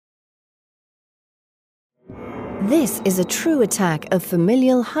This is a true attack of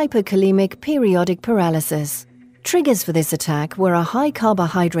familial hypokalemic periodic paralysis. Triggers for this attack were a high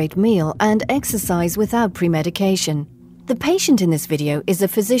carbohydrate meal and exercise without premedication. The patient in this video is a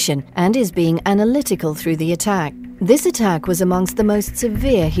physician and is being analytical through the attack. This attack was amongst the most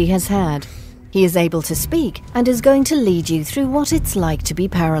severe he has had. He is able to speak and is going to lead you through what it's like to be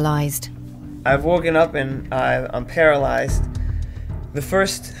paralyzed. I've woken up and I'm paralyzed. The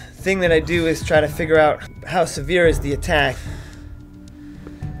first thing that I do is try to figure out how severe is the attack.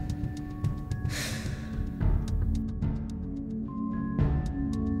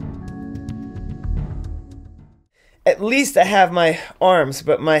 At least I have my arms,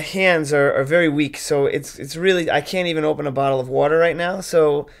 but my hands are very weak, so it's really, I can't even open a bottle of water right now,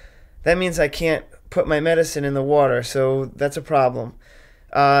 so that means I can't put my medicine in the water, so that's a problem.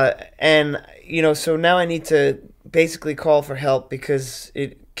 And, you know, so now I need to basically call for help because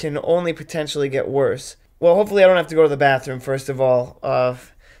it can only potentially get worse. Well, hopefully I don't have to go to the bathroom, first of all.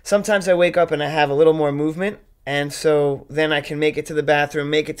 Sometimes I wake up and I have a little more movement, and so then I can make it to the bathroom,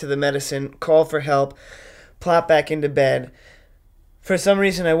 make it to the medicine, call for help, plop back into bed. For some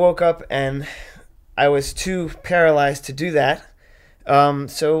reason I woke up and I was too paralyzed to do that.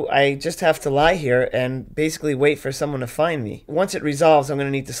 So I just have to lie here and basically wait for someone to find me. Once it resolves, I'm going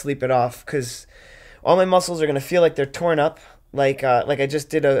to need to sleep it off because all my muscles are going to feel like they're torn up, like I just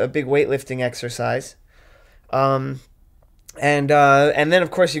did a big weightlifting exercise. And then, of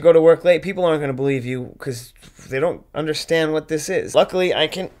course, you go to work late. People aren't going to believe you because they don't understand what this is. Luckily, I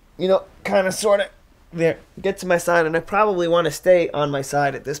can, you know, kind of sort of there get to my side, and I probably want to stay on my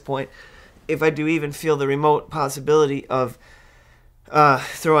side at this point if I do even feel the remote possibility of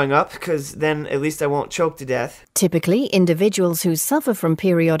throwing up, because then at least I won't choke to death. Typically, individuals who suffer from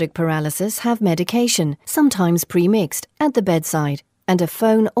periodic paralysis have medication, sometimes pre-mixed, at the bedside, and a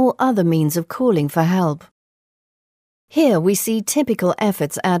phone or other means of calling for help. Here we see typical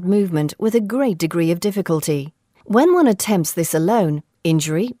efforts add movement with a great degree of difficulty. When one attempts this alone,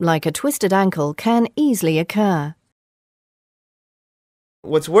 injury, like a twisted ankle, can easily occur.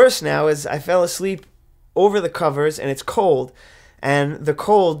 What's worse now is I fell asleep over the covers and it's cold, and the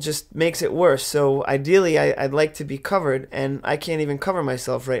cold just makes it worse. So ideally I'd like to be covered, and I can't even cover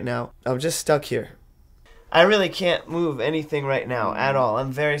myself right now. I'm just stuck here. I really can't move anything right now at all.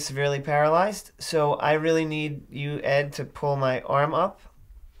 I'm very severely paralyzed, so I really need you, Ed, to pull my arm up.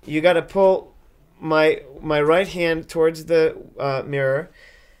 You got to pull my right hand towards the mirror.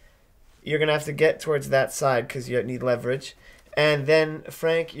 You're going to have to get towards that side because you need leverage. And then,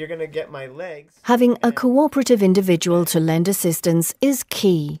 Frank, you're going to get my legs. Having a cooperative individual to lend assistance is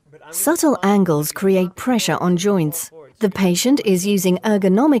key. Subtle angles create pressure on joints. The patient is using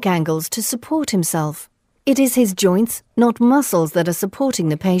ergonomic angles to support himself. It is his joints, not muscles, that are supporting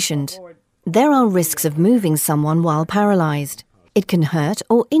the patient. There are risks of moving someone while paralyzed. It can hurt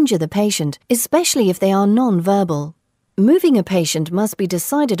or injure the patient, especially if they are non-verbal. Moving a patient must be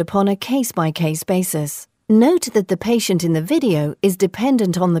decided upon a case-by-case basis. Note that the patient in the video is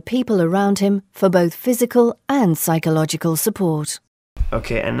dependent on the people around him for both physical and psychological support.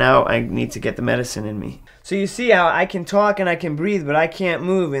 Okay, and now I need to get the medicine in me. So you see how I can talk and I can breathe, but I can't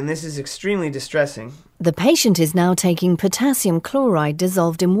move, and this is extremely distressing. The patient is now taking potassium chloride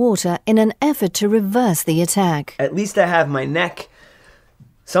dissolved in water in an effort to reverse the attack. At least I have my neck.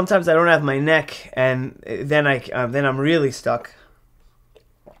 Sometimes I don't have my neck, and then I'm really stuck.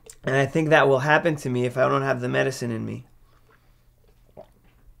 And I think that will happen to me if I don't have the medicine in me.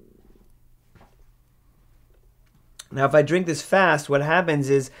 Now, if I drink this fast, what happens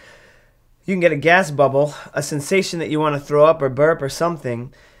is you can get a gas bubble, a sensation that you want to throw up or burp or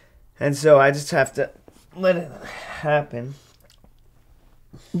something. And so I just have to let it happen.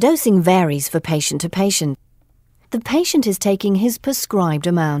 Dosing varies for patient to patient. The patient is taking his prescribed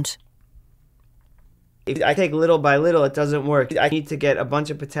amount. If I take little by little, it doesn't work. I need to get a bunch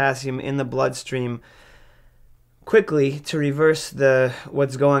of potassium in the bloodstream quickly to reverse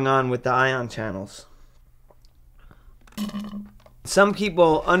what's going on with the ion channels. Some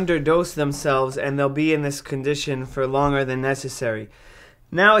people underdose themselves and they'll be in this condition for longer than necessary.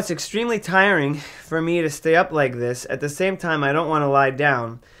 Now it's extremely tiring for me to stay up like this. At the same time, I don't want to lie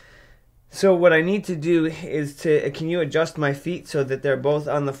down. So what I need to do is can you adjust my feet so that they're both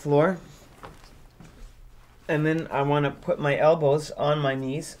on the floor? And then I want to put my elbows on my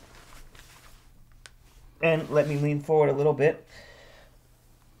knees. And let me lean forward a little bit.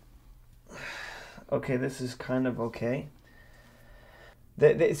 Okay, this is kind of okay.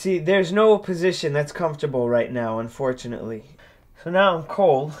 See, there's no position that's comfortable right now, unfortunately. So now I'm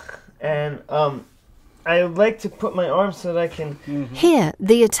cold, and I would like to put my arm so that I can... Here,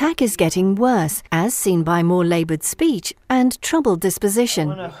 the attack is getting worse, as seen by more labored speech and troubled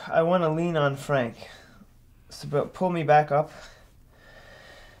disposition. I want to lean on Frank. So pull me back up.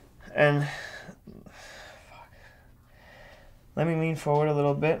 And... let me lean forward a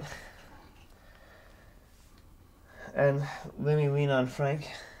little bit. And let me lean on Frank.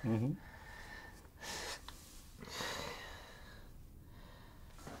 Mm-hmm.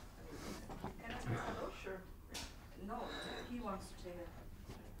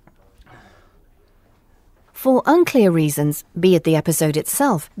 For unclear reasons, be it the episode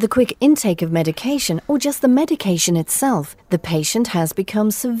itself, the quick intake of medication, or just the medication itself, the patient has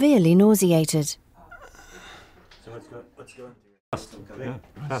become severely nauseated. So let's go.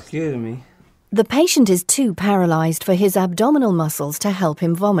 Excuse me. The patient is too paralyzed for his abdominal muscles to help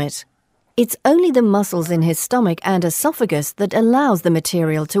him vomit. It's only the muscles in his stomach and esophagus that allows the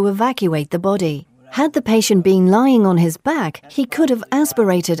material to evacuate the body. Had the patient been lying on his back, he could have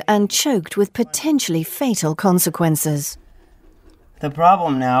aspirated and choked with potentially fatal consequences. The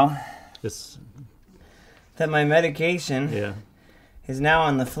problem now This, that my medication yeah, is now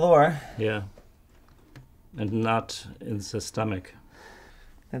on the floor. yeah, and not in the stomach.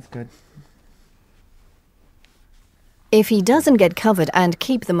 That's good. If he doesn't get covered and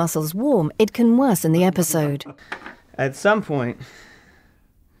keep the muscles warm, it can worsen the episode. At some point,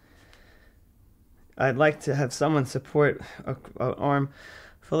 I'd like to have someone support an arm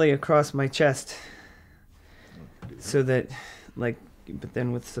fully across my chest, so that, like, but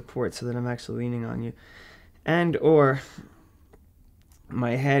then with support, so that I'm actually leaning on you, and or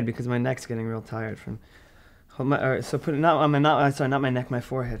my head, because my neck's getting real tired from. So put it not on my not my neck, my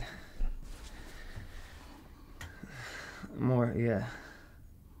forehead. More, yeah.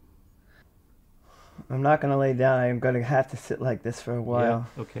 I'm not gonna lay down. I'm gonna have to sit like this for a while.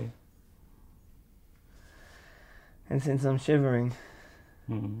 Yeah, okay. And since I'm shivering,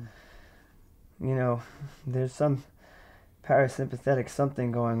 Mm-hmm. you know, there's some parasympathetic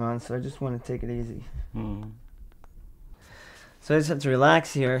something going on, so I just want to take it easy. Mm-hmm. So I just have to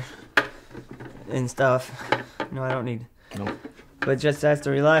relax here and stuff. No, I don't need. No. But just have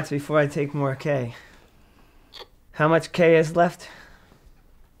to relax before I take more K. How much K is left?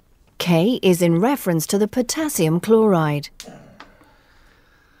 K is in reference to the potassium chloride.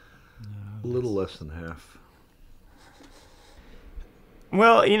 A little less than half.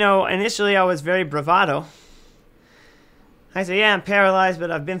 Well, you know, initially I was very bravado. I said, yeah, I'm paralyzed,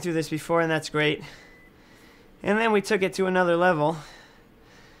 but I've been through this before, and that's great. And then we took it to another level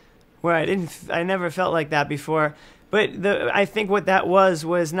where I never felt like that before. But I think what that was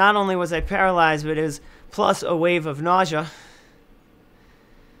not only was I paralyzed, but it was plus a wave of nausea.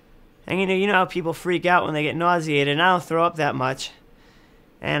 And you know how people freak out when they get nauseated, and I don't throw up that much.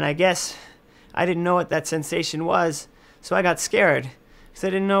 And I guess I didn't know what that sensation was, so I got scared. Because I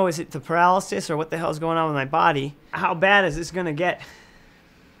didn't know, is it the paralysis or what the hell's going on with my body? How bad is this going to get?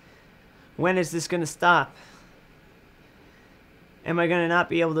 When is this going to stop? Am I going to not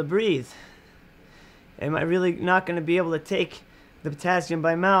be able to breathe? Am I really not going to be able to take the potassium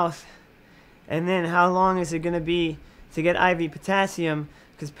by mouth? And then how long is it going to be to get IV potassium?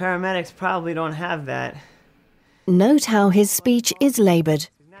 Because paramedics probably don't have that. Note how his speech is labored.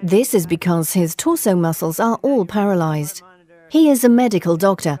 This is because his torso muscles are all paralyzed. He is a medical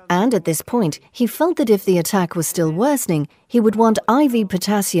doctor, and at this point, he felt that if the attack was still worsening, he would want IV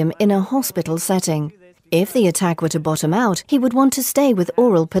potassium in a hospital setting. If the attack were to bottom out, he would want to stay with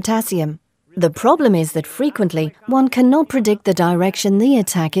oral potassium. The problem is that frequently, one cannot predict the direction the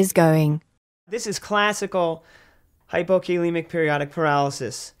attack is going. This is classical hypokalemic periodic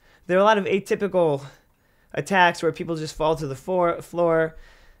paralysis. There are a lot of atypical attacks where people just fall to the floor.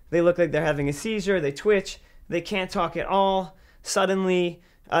 They look like they're having a seizure, they twitch, they can't talk at all. Suddenly,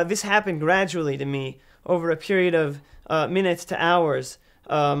 this happened gradually to me over a period of minutes to hours.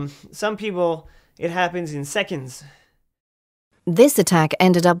 Some people, it happens in seconds. This attack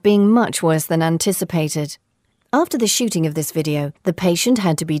ended up being much worse than anticipated. After the shooting of this video, the patient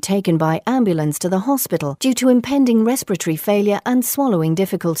had to be taken by ambulance to the hospital due to impending respiratory failure and swallowing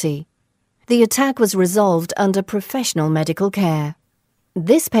difficulty. The attack was resolved under professional medical care.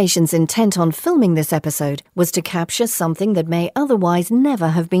 This patient's intent on filming this episode was to capture something that may otherwise never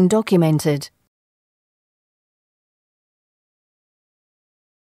have been documented.